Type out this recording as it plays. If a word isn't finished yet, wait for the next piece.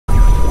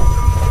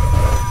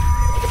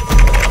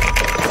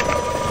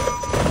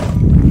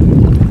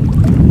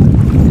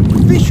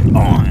Fish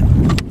on.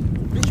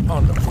 Fish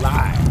on the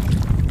fly.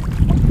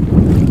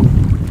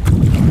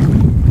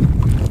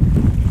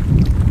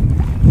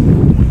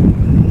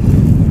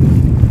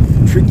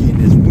 Tricky in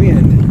this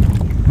wind.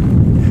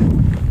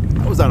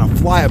 I was on a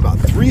fly about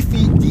 3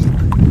 feet deep.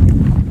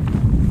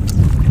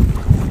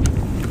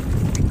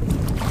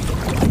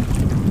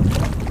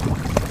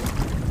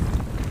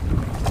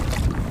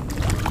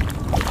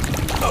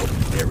 Oh,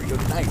 there we go.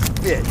 Nice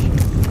fish.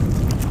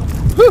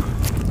 Whew.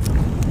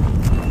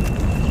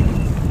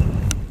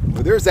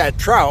 Well, there's that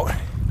trout.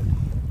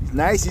 He's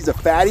nice. He's a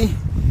fatty.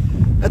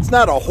 That's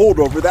not a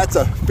holdover. That's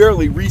a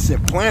fairly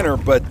recent planter,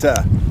 but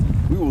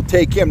we will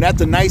take him.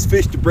 That's a nice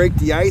fish to break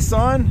the ice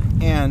on,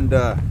 and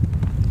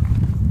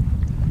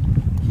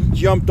he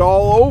jumped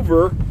all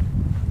over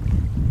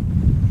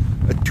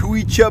a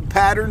Tui chub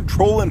pattern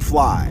trolling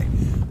fly.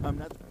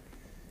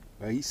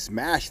 Well, he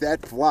smashed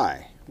that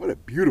fly. What a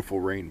beautiful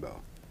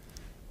rainbow.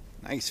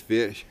 Nice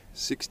fish,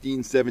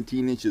 16,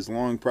 17 inches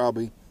long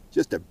probably.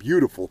 Just a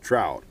beautiful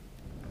trout.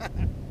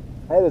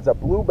 That is a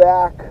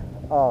blueback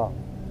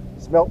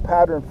smelt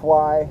pattern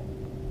fly,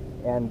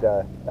 and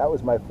that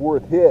was my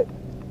 4th hit.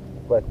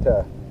 But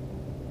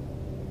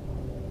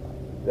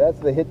that's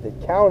the hit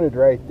that counted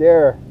right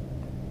there.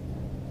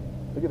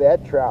 Look at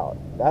that trout.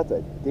 That's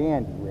a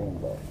dandy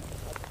rainbow.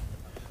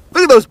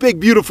 Look at those big,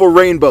 beautiful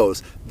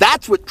rainbows.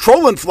 That's what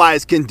trolling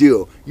flies can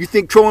do. You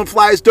think trolling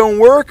flies don't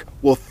work?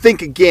 Well,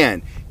 think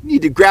again. You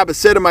need to grab a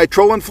set of my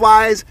trolling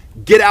flies,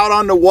 get out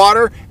on the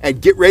water,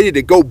 and get ready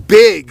to go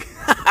big.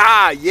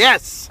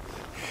 Yes!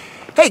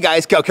 Hey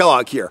guys, Cal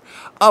Kellogg here.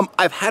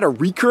 I've had a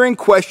recurring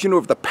question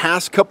over the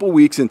past couple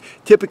weeks, and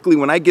typically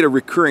when I get a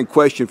recurring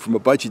question from a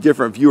bunch of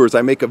different viewers,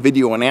 I make a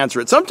video and answer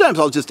it. Sometimes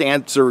I'll just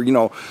answer, you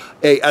know,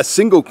 a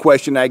single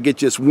question I get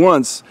just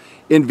once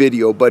in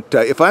video, but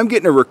if I'm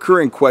getting a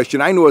recurring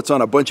question, I know it's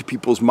on a bunch of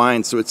people's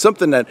minds, so it's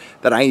something that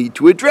I need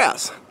to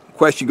address. The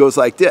question goes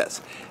like this.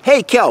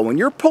 Hey Cal, when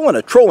you're pulling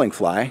a trolling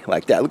fly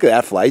like that, look at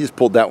that fly, I just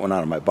pulled that one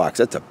out of my box.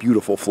 That's a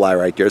beautiful fly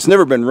right there. It's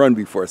never been run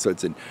before, so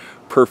it's in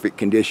perfect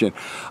condition.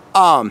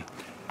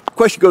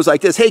 Question goes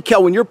like this. Hey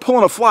Cal, when you're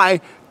pulling a fly,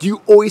 do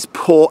you always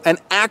pull an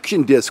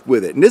action disc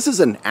with it? And this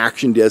is an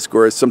action disc,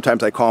 or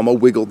sometimes I call them a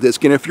wiggle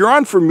disc. And if you're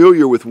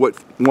unfamiliar with what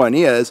one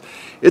is,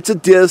 it's a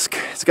disc,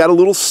 it's got a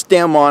little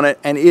stem on it,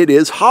 and it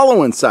is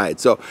hollow inside.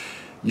 So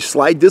you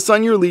slide this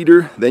on your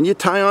leader, then you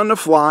tie on the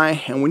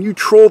fly, and when you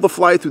troll the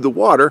fly through the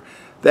water,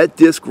 that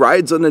disc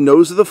rides on the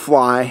nose of the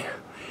fly,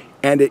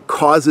 and it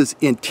causes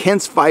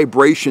intense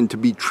vibration to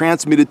be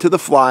transmitted to the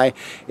fly.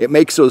 It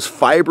makes those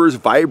fibers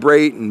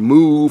vibrate and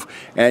move,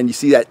 and you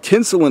see that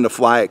tinsel in the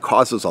fly. It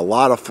causes a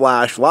lot of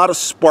flash, a lot of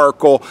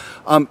sparkle.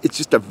 It's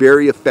just a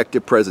very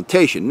effective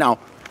presentation. Now,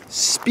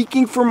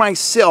 speaking for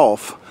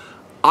myself,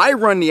 I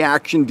run the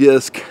action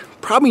disc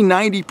probably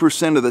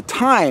 90% of the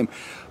time,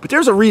 but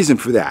there's a reason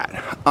for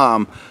that.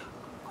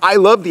 I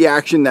love the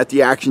action that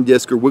the action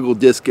disc or wiggle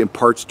disc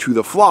imparts to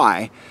the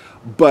fly,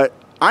 but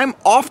I'm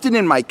often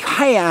in my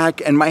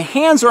kayak and my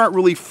hands aren't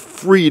really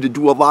free to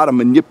do a lot of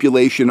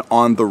manipulation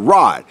on the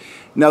rod.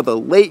 Now the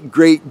late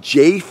great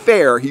Jay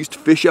Fair, he used to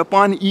fish up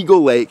on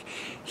Eagle Lake.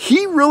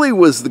 He really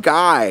was the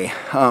guy,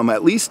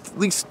 at least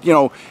you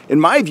know, in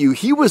my view,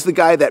 he was the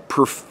guy that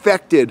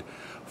perfected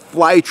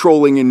fly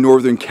trolling in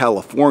Northern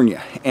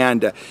California.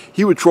 And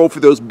he would troll for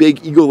those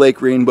big Eagle Lake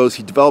rainbows.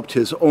 He developed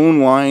his own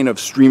line of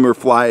streamer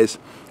flies,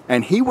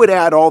 and he would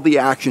add all the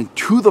action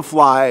to the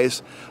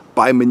flies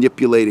by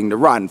manipulating the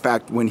rod. In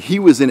fact, when he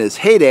was in his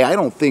heyday, I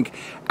don't think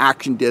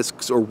action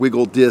discs or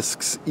wiggle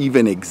discs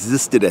even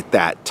existed at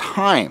that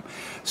time.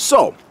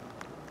 So,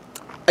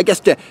 I guess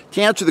to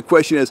answer the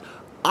question is,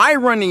 I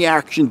run the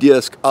action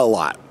disc a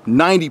lot,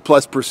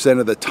 90+%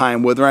 of the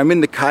time, whether I'm in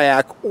the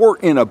kayak or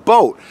in a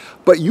boat.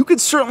 But you could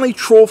certainly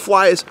troll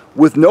flies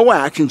with no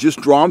action,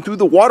 just draw them through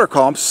the water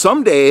column.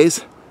 Some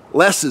days,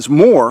 less is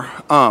more.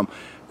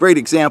 Great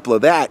example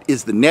of that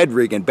is the Ned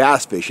rig in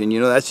bass fishing.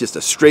 You know, that's just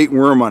a straight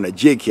worm on a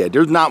jig head.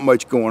 There's not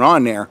much going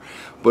on there,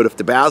 but if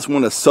the bass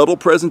want a subtle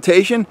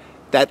presentation,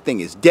 that thing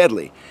is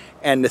deadly.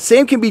 And the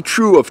same can be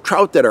true of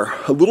trout that are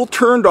a little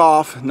turned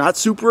off, not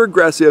super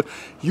aggressive.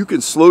 You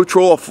can slow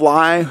troll a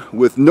fly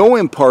with no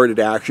imparted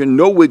action,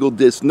 no wiggle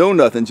disc, no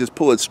nothing. Just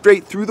pull it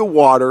straight through the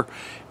water,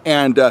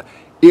 and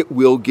it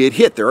will get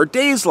hit. There are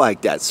days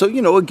like that. So,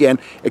 you know, again,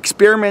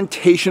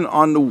 experimentation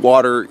on the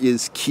water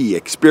is key.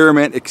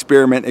 Experiment,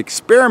 experiment,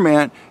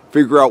 experiment.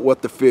 Figure out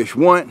what the fish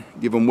want,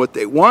 give them what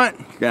they want.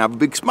 You're gonna have a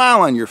big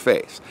smile on your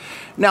face.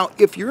 Now,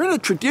 if you're in a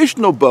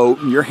traditional boat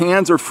and your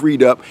hands are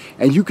freed up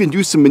and you can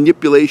do some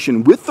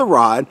manipulation with the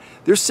rod,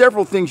 there's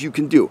several things you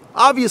can do.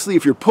 Obviously,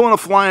 if you're pulling a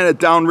fly on a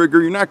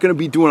downrigger, you're not gonna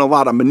be doing a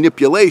lot of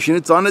manipulation.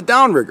 It's on a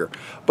downrigger.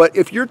 But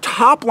if you're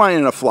top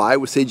lining a fly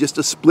with, say, just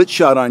a split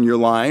shot on your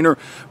line, or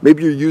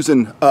maybe you're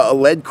using a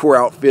lead core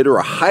outfit or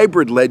a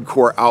hybrid lead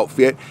core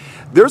outfit,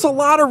 there's a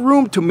lot of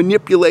room to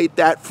manipulate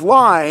that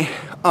fly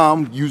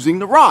using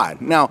the rod.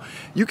 Now,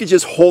 you could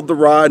just hold the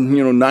rod,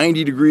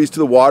 90 degrees to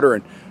the water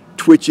and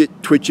twitch it,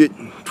 twitch it,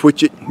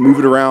 twitch it, move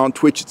it around,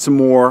 twitch it some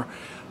more.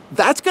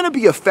 That's going to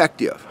be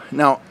effective.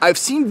 Now, I've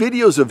seen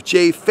videos of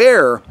Jay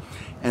Fair,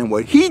 And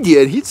what he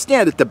did, he'd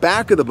stand at the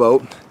back of the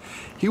boat,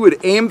 he would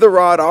aim the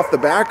rod off the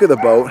back of the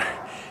boat,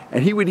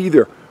 and he would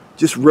either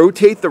just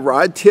rotate the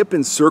rod tip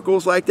in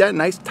circles like that,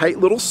 nice tight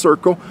little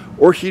circle,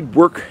 or he'd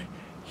work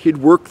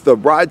the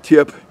rod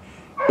tip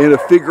in a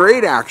figure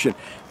 8 action.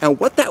 And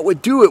what that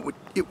would do, it would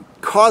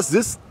cause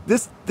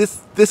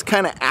this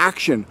kind of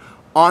action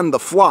on the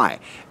fly.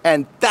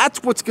 And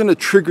that's what's going to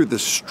trigger the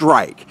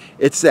strike.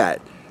 It's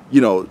that, you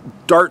know,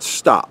 dart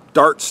stop,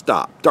 dart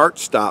stop, dart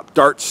stop,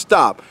 dart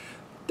stop.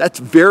 That's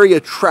very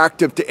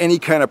attractive to any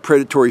kind of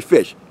predatory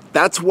fish.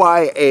 That's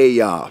why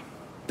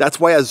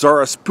a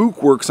Zara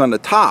spook works on the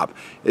top.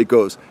 It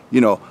goes,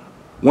 you know,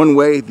 one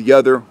way, the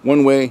other,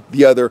 one way,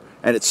 the other,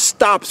 and it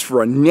stops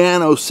for a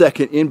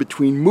nanosecond in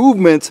between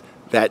movements.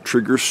 That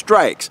triggers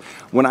strikes.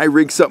 When I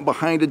rig something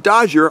behind a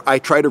dodger, I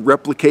try to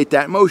replicate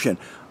that motion.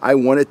 I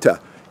want it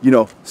to, you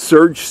know,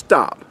 surge,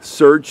 stop,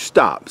 surge,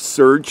 stop,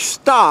 surge,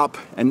 stop,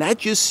 and that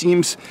just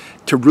seems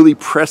to really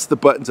press the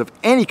buttons of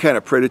any kind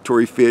of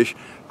predatory fish,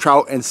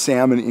 trout and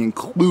salmon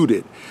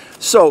included.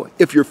 So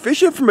if you're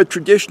fishing from a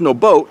traditional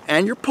boat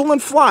and you're pulling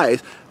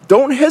flies,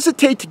 don't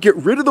hesitate to get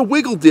rid of the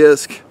wiggle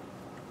disc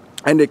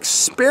and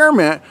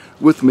experiment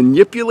with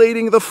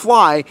manipulating the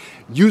fly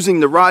using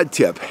the rod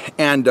tip.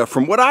 And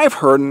from what I've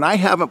heard, and I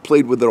haven't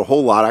played with it a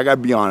whole lot, I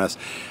gotta be honest,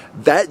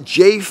 that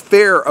Jay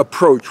Fair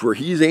approach where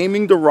he's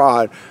aiming the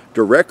rod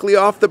directly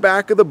off the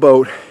back of the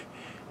boat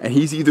and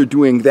he's either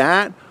doing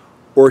that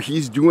or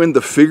he's doing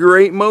the figure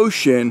 8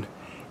 motion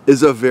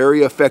is a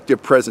very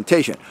effective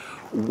presentation.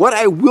 What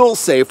I will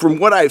say from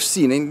what I've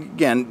seen, and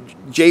again,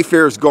 Jay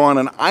Fair's gone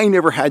and I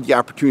never had the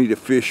opportunity to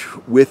fish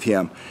with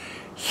him,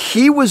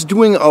 he was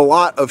doing a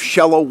lot of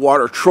shallow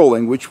water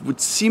trolling, which would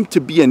seem to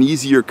be an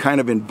easier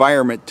kind of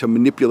environment to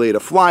manipulate a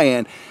fly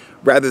in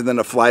rather than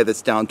a fly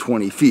that's down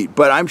 20 feet.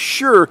 But I'm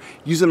sure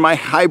using my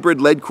hybrid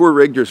lead core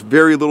rig, there's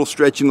very little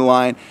stretch in the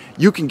line.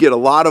 You can get a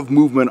lot of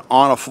movement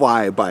on a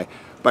fly by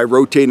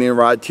rotating a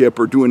rod tip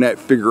or doing that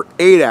figure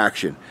 8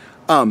 action.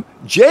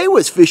 Jay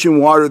was fishing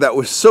water that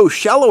was so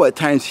shallow at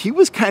times, he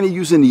was kind of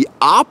using the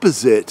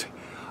opposite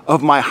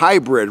of my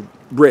hybrid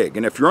rig.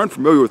 And if you're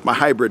unfamiliar with my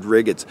hybrid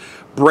rig, it's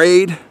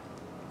braid,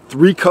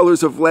 3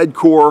 colors of lead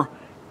core,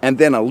 and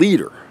then a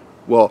leader.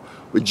 Well,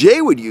 what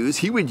Jay would use,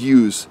 he would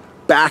use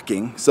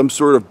backing, some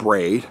sort of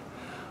braid.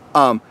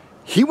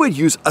 He would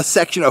use a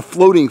section of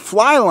floating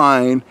fly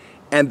line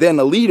and then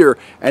a leader,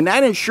 and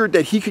that ensured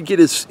that he could get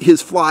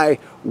his fly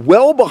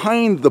well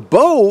behind the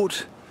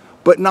boat,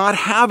 but not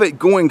have it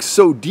going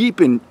so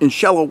deep in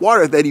shallow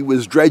water that he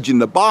was dredging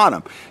the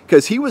bottom.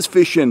 Because he was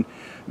fishing,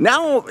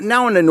 now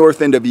in the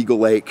north end of Eagle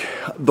Lake,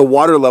 the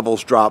water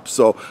levels dropped,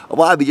 so a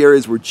lot of the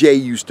areas where Jay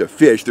used to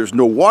fish, there's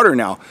no water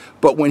now.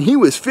 But when he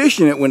was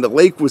fishing it, when the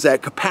lake was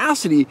at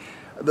capacity,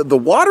 the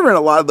water in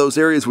a lot of those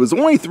areas was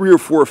only 3 or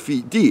 4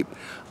 feet deep.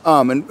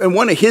 And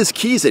one of his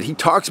keys that he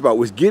talks about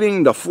was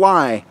getting the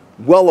fly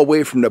well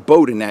away from the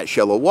boat in that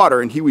shallow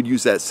water, and he would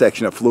use that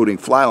section of floating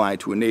fly line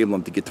to enable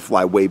him to get the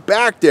fly way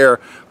back there,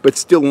 but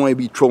still only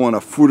be trolling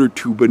a foot or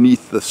two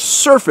beneath the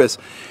surface.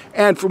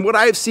 And from what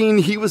I've seen,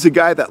 he was a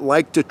guy that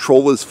liked to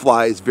troll his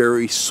flies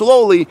very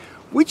slowly,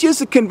 which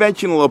is a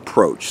conventional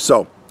approach.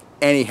 So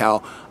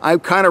anyhow, I'm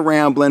kind of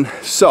rambling.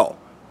 So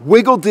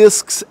wiggle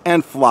discs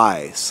and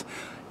flies.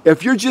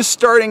 If you're just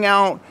starting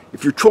out,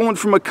 if you're trolling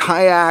from a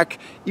kayak,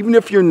 even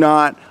if you're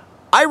not,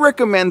 I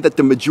recommend that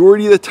the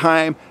majority of the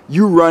time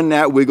you run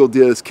that wiggle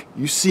disc.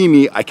 You see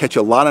me, I catch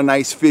a lot of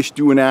nice fish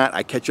doing that.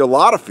 I catch a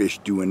lot of fish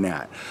doing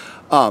that.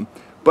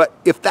 But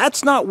if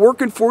that's not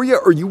working for you,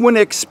 or you want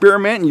to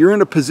experiment and you're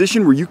in a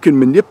position where you can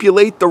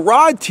manipulate the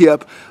rod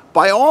tip,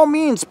 by all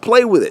means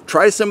play with it.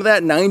 Try some of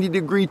that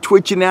 90-degree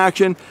twitching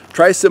action.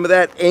 Try some of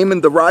that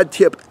aiming the rod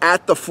tip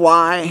at the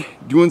fly,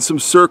 doing some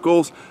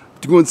circles,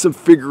 doing some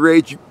figure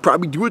 8s. You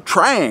probably do a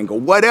triangle,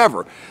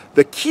 whatever.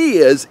 The key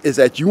is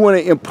that you want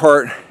to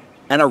impart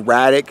an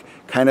erratic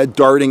kind of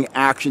darting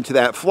action to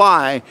that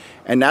fly,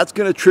 and that's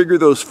going to trigger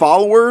those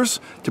followers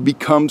to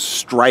become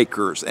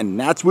strikers, and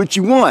that's what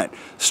you want.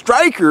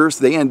 Strikers,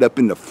 they end up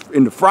in the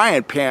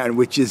frying pan,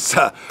 which is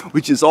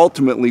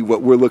ultimately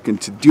what we're looking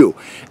to do.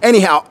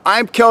 Anyhow,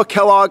 I'm Kel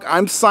Kellogg.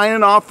 I'm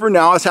signing off for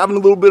now. I was having a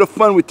little bit of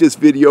fun with this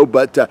video,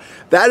 but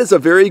that is a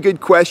very good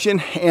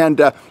question,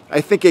 and I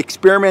think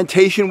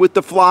experimentation with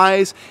the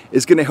flies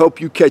is going to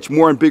help you catch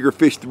more and bigger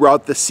fish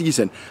throughout the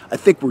season. I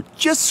think we're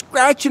just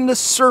scratching the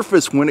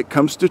surface when it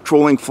comes to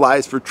trolling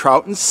flies for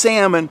trout and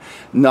salmon.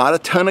 Not a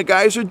ton of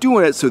guys are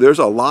doing it, so there's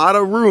a lot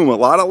of room, a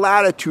lot of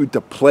latitude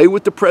to play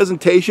with the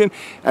presentation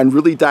and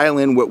really dial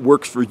in what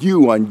works for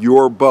you on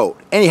your boat.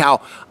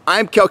 Anyhow,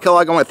 I'm Kel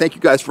Kellogg. I want to thank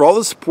you guys for all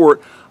the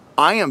support.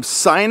 I am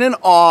signing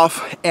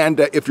off, and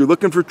if you're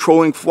looking for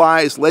trolling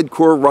flies, lead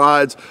core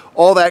rods,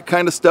 all that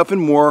kind of stuff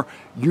and more,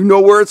 you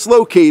know where it's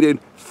located,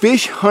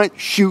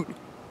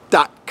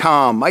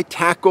 fishhuntshoot.com. My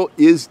tackle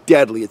is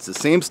deadly. It's the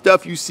same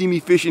stuff you see me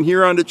fishing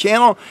here on the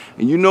channel,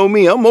 and you know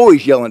me, I'm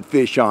always yelling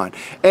fish on.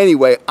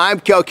 Anyway, I'm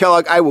Kel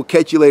Kellogg. I will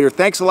catch you later.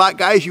 Thanks a lot,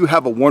 guys. You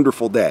have a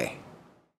wonderful day.